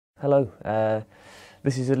Hello.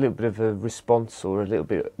 This is a little bit of a response or a little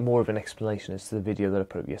bit more of an explanation as to the video that I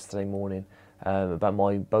put up yesterday morning about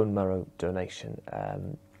my bone marrow donation.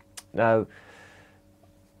 Now,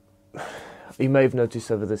 you may have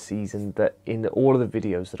noticed over the season that in all of the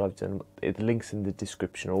videos that I've done, the links in the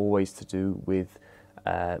description are always to do with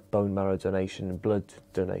bone marrow donation and blood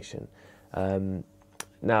donation.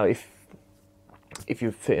 Now, if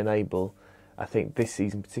you're fit and able, I think this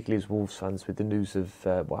season, particularly as Wolves fans, with the news of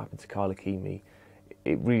what happened to Carla Keamy,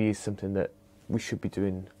 it really is something that we should be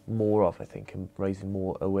doing more of, I think, and raising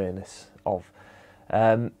more awareness of.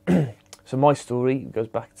 So my story goes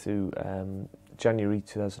back to January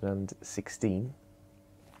 2016.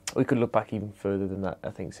 We could look back even further than that.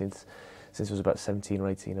 I think since I was about 17 or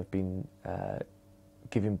 18, I've been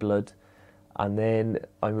giving blood. And then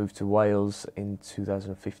I moved to Wales in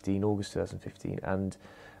 2015, August 2015, and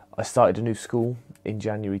I started a new school in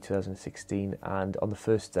January 2016, and on the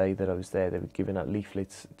first day that I was there, they were giving out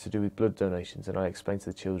leaflets to do with blood donations, and I explained to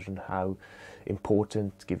the children how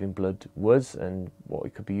important giving blood was and what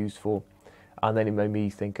it could be used for. And then it made me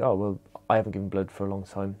think, oh, well, I haven't given blood for a long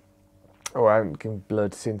time, or I haven't given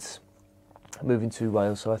blood since moving to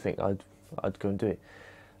Wales, so I think I'd go and do it.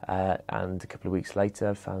 And a couple of weeks later,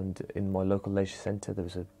 I found in my local leisure centre there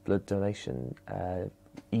was a blood donation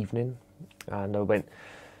evening, and I went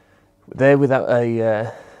there without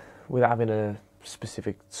having a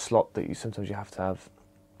specific slot that sometimes you have to have.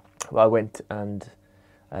 Well, I went and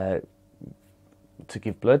to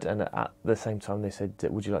give blood, and at the same time they said,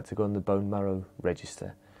 "Would you like to go on the bone marrow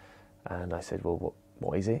register?" And I said, "Well,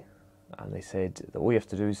 what is it?" And they said that all you have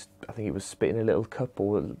to do is, I think it was spit in a little cup,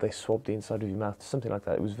 or they swabbed the inside of your mouth, something like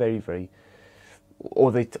that. It was very, very,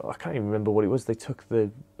 I can't even remember what it was. They took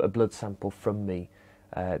a blood sample from me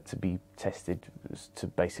to be tested, to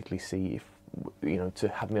basically see if, to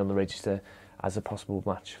have me on the register as a possible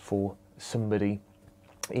match for somebody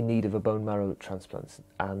in need of a bone marrow transplant.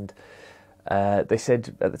 And they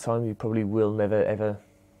said at the time, you probably will never ever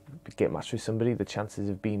get matched with somebody. The chances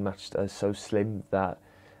of being matched are so slim that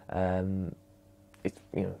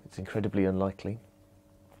it's incredibly unlikely.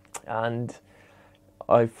 And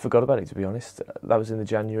I forgot about it, to be honest. That was in the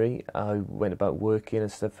January. I went about working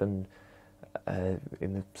and stuff, and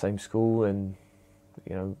in the same school, and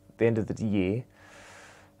the end of the year,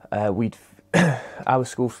 our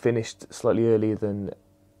school finished slightly earlier than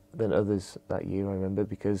others that year. I remember,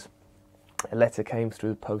 because a letter came through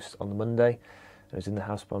the post on the Monday. I was in the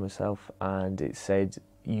house by myself, and it said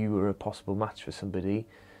you were a possible match for somebody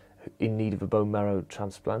in need of a bone marrow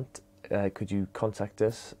transplant. Could you contact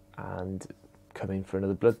us and come in for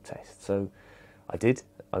another blood test? So I did.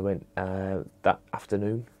 I went that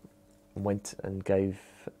afternoon, went and gave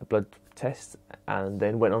a blood test, and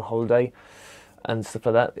then went on holiday and stuff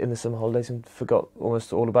like that in the summer holidays, and forgot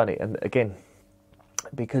almost all about it. And again,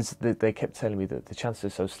 because they kept telling me that the chances are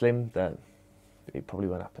so slim that it probably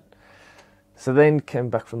won't happen. So then came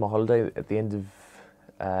back from my holiday at the end of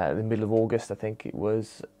the middle of August, I think it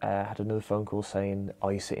was. Had another phone call saying,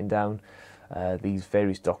 "Are you sitting down?" These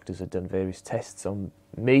various doctors had done various tests on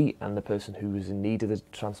me and the person who was in need of the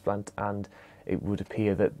transplant, and it would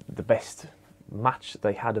appear that the best match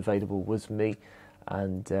they had available was me,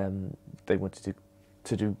 and they wanted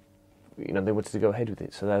to do, they wanted to go ahead with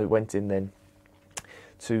it. So they went in then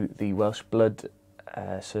to the Welsh Blood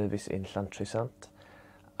Service in Llantrisant,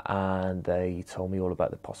 and they told me all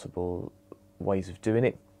about the possible ways of doing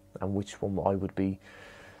it and which one I would be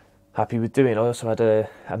happy with doing. I also had a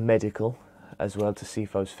medical as well to see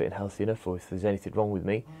if I was fit and healthy enough, or if there's anything wrong with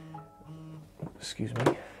me. Excuse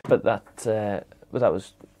me. But that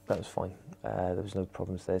was fine. There was no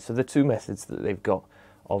problems there. So the two methods that they've got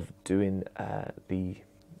of doing the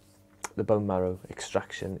bone marrow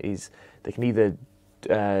extraction is they can either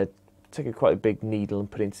take quite a big needle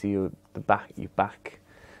and put it into your back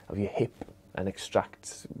of your hip and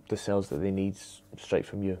extract the cells that they need straight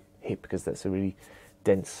from your hip, because that's a really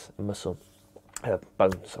dense muscle,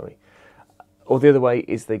 bone, sorry. Or the other way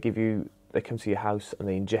is they come to your house and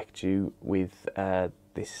they inject you with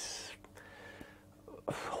this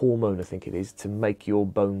hormone, I think it is, to make your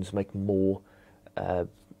bones make more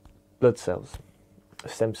blood cells,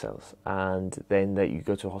 stem cells, and then you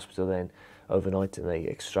go to a hospital then overnight and they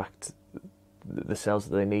extract the cells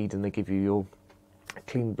that they need, and they give you your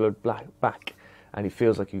clean blood back, and it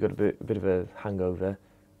feels like you've got a bit of a hangover,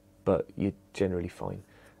 but you're generally fine.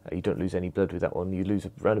 You don't lose any blood with that one. You lose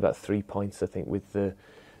around about 3 pints, I think, with the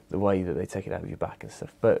way that they take it out of your back and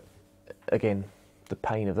stuff. But again, the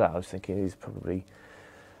pain of that, I was thinking, is probably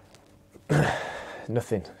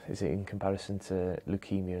nothing, is it, in comparison to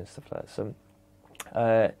leukemia and stuff like that. So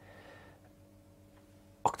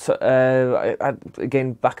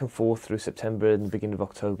Again, back and forth through September and the beginning of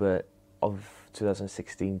October of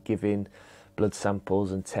 2016, giving blood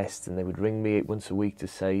samples and tests, and they would ring me once a week to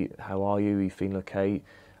say, how are you feeling okay?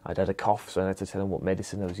 I'd had a cough, so I had to tell them what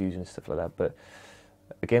medicine I was using and stuff like that. But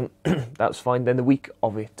again, that was fine. Then the week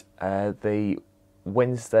of it, the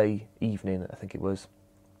Wednesday evening, I think it was,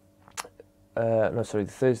 the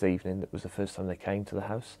Thursday evening, that was the first time they came to the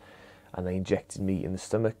house, and they injected me in the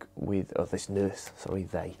stomach with, this nurse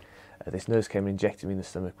came and injected me in the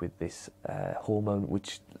stomach with this hormone,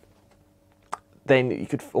 which then you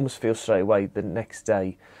could almost feel straight away the next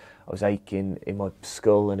day I was aching in my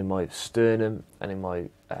skull and in my sternum and in my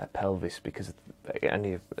pelvis because of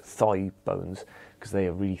any thigh bones, because they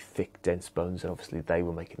are really thick, dense bones, and obviously they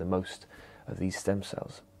were making the most of these stem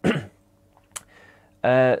cells.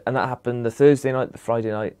 And that happened the Thursday night, the Friday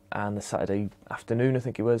night, and the Saturday afternoon, I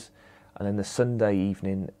think it was. And then the Sunday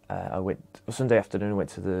evening, Sunday afternoon, I went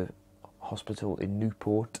to the hospital in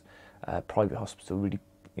Newport, private hospital, really,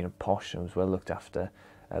 posh, and was well looked after.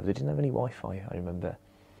 But they didn't have any Wi-Fi, I remember.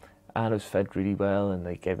 And I was fed really well, and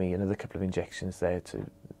they gave me another couple of injections there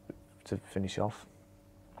to finish off.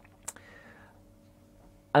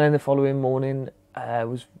 And then the following morning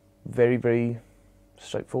was very, very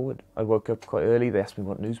straightforward. I woke up quite early. They asked me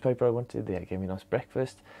what newspaper I wanted. They gave me a nice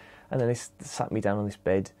breakfast, and then they sat me down on this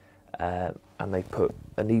bed, and they put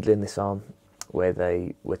a needle in this arm where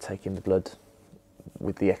they were taking the blood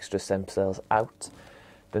with the extra stem cells out.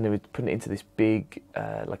 Then they were putting it into this big,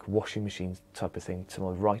 like washing machine type of thing to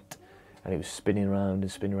my right, and it was spinning around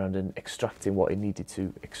and extracting what it needed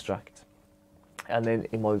to extract. And then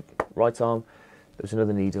in my right arm, there was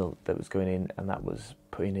another needle that was going in, and that was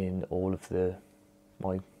putting in all of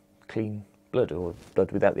my clean blood, or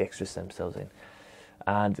blood without the extra stem cells in.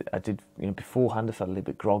 And I did, beforehand I felt a little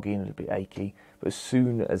bit groggy and a little bit achy, but as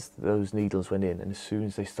soon as those needles went in, and as soon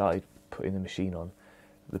as they started putting the machine on,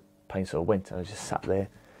 the pain sort of went, and I just sat there,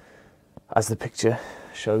 as the picture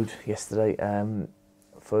showed yesterday,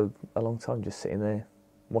 for a long time, just sitting there,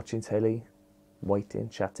 watching telly, waiting,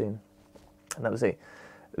 chatting, and that was it.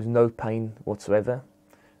 There was no pain whatsoever.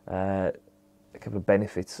 A couple of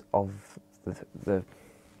benefits of the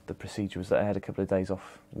procedure was that I had a couple of days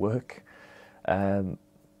off work, but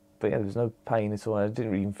yeah, there was no pain at all. I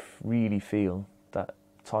didn't really feel that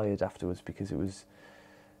tired afterwards, because it was,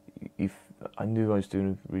 I knew I was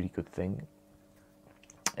doing a really good thing.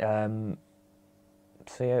 So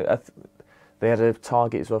yeah, they had a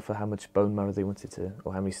target as well for how much bone marrow they wanted to,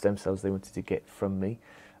 or how many stem cells they wanted to get from me,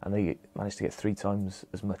 and they managed to get 3 times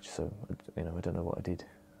as much. So I don't know what I did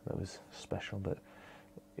that was special, but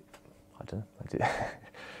I don't know. I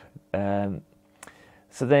did.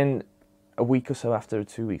 So then a week or so after,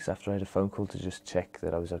 2 weeks after, I had a phone call to just check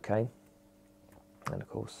that I was okay, and of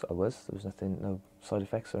course I was. There was no side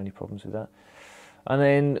effects or any problems with that. And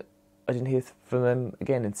then I didn't hear from them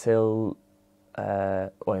again until,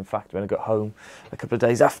 or in fact, when I got home a couple of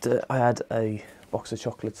days after, I had a box of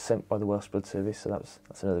chocolates sent by the Welsh Blood Service. So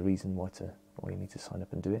that's another reason why you need to sign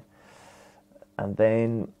up and do it. And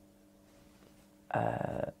then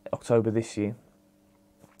October this year,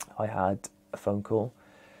 I had a phone call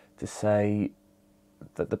to say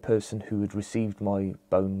that the person who had received my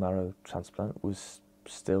bone marrow transplant was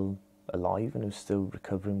still alive and was still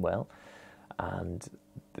recovering well, and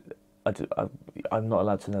I'm not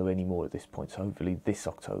allowed to know any more at this point. So hopefully this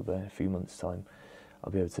October, in a few months' time,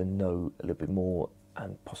 I'll be able to know a little bit more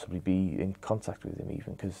and possibly be in contact with him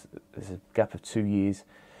even, because there's a gap of 2 years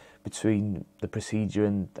between the procedure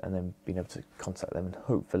and then being able to contact them, and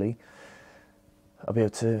hopefully I'll be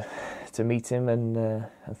able to meet him and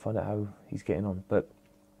find out how he's getting on. But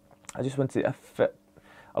I just wanted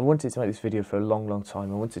to make this video for a long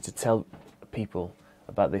time. I wanted to tell people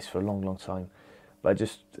about this for a long time, but I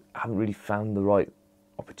just haven't really found the right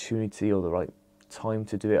opportunity or the right time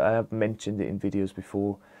to do it. I have mentioned it in videos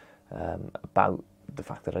before about the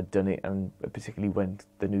fact that I'd done it, and particularly when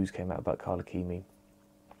the news came out about Carla Keamy,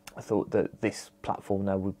 I thought that this platform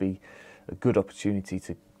now would be a good opportunity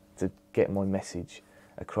to get my message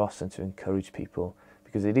across and to encourage people,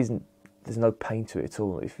 because there's no pain to it at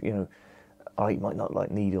all. If I might not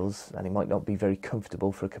like needles and it might not be very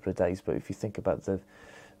comfortable for a couple of days, but if you think about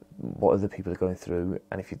what other people are going through,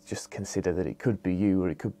 and if you just consider that it could be you, or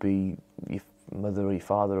it could be your mother or your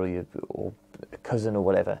father or a cousin or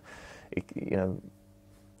whatever, in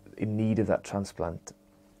need of that transplant,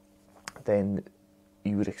 then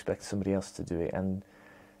you would expect somebody else to do it. And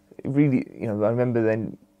it really, I remember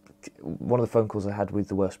then one of the phone calls I had with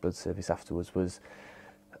the Welsh Blood Service afterwards was,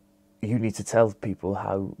 you need to tell people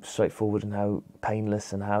how straightforward and how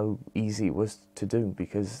painless and how easy it was to do,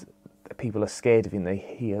 because people are scared of it and they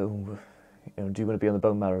hear, oh, you know, do you want to be on the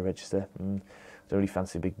bone marrow register? Don't really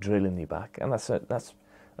fancy a big drill in your back. And that's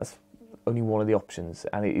only one of the options.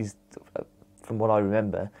 And it is, from what I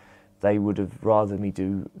remember, they would have rather me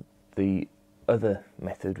do the other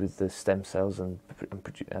method with the stem cells and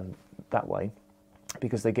that way,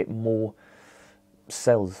 because they get more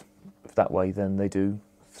cells that way than they do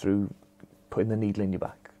through putting the needle in your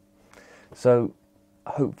back. So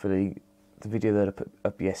hopefully the video that I put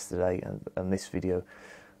up yesterday and this video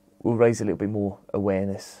will raise a little bit more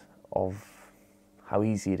awareness of how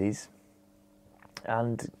easy it is,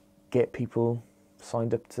 and get people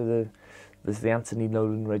signed up to there's the Anthony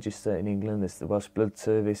Nolan Register in England, there's the Welsh Blood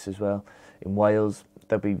Service as well in Wales.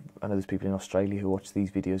 I know there's people in Australia who watch these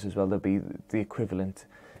videos as well. There'll be the equivalent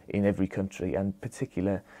in every country, and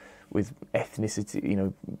particular with ethnicity, you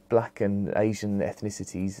know, black and Asian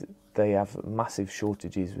ethnicities, they have massive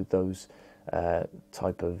shortages with those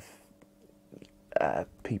type of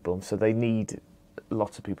people. So they need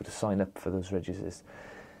lots of people to sign up for those registers.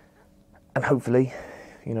 And hopefully,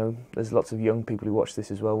 you know, there's lots of young people who watch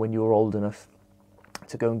this as well. When you're old enough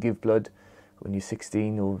to go and give blood, when you're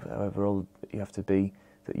 16 or however old you have to be,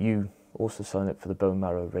 that you also sign up for the bone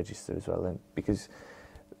marrow register as well. Then, because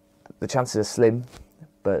the chances are slim,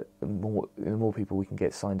 but the more people we can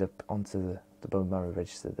get signed up onto the bone marrow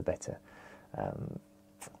register, the better.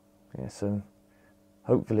 Yeah, so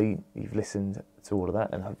hopefully you've listened to all of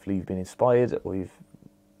that, and hopefully you've been inspired, or you're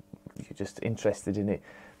just interested in it.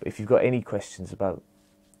 But if you've got any questions about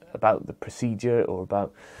the procedure or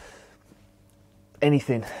about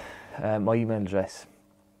anything, my email address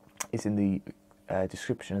is in the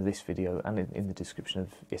description of this video, and in the description of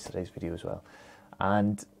yesterday's video as well.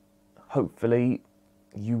 And hopefully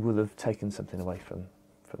you will have taken something away from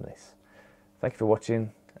this. Thank you for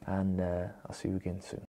watching, and I'll see you again soon.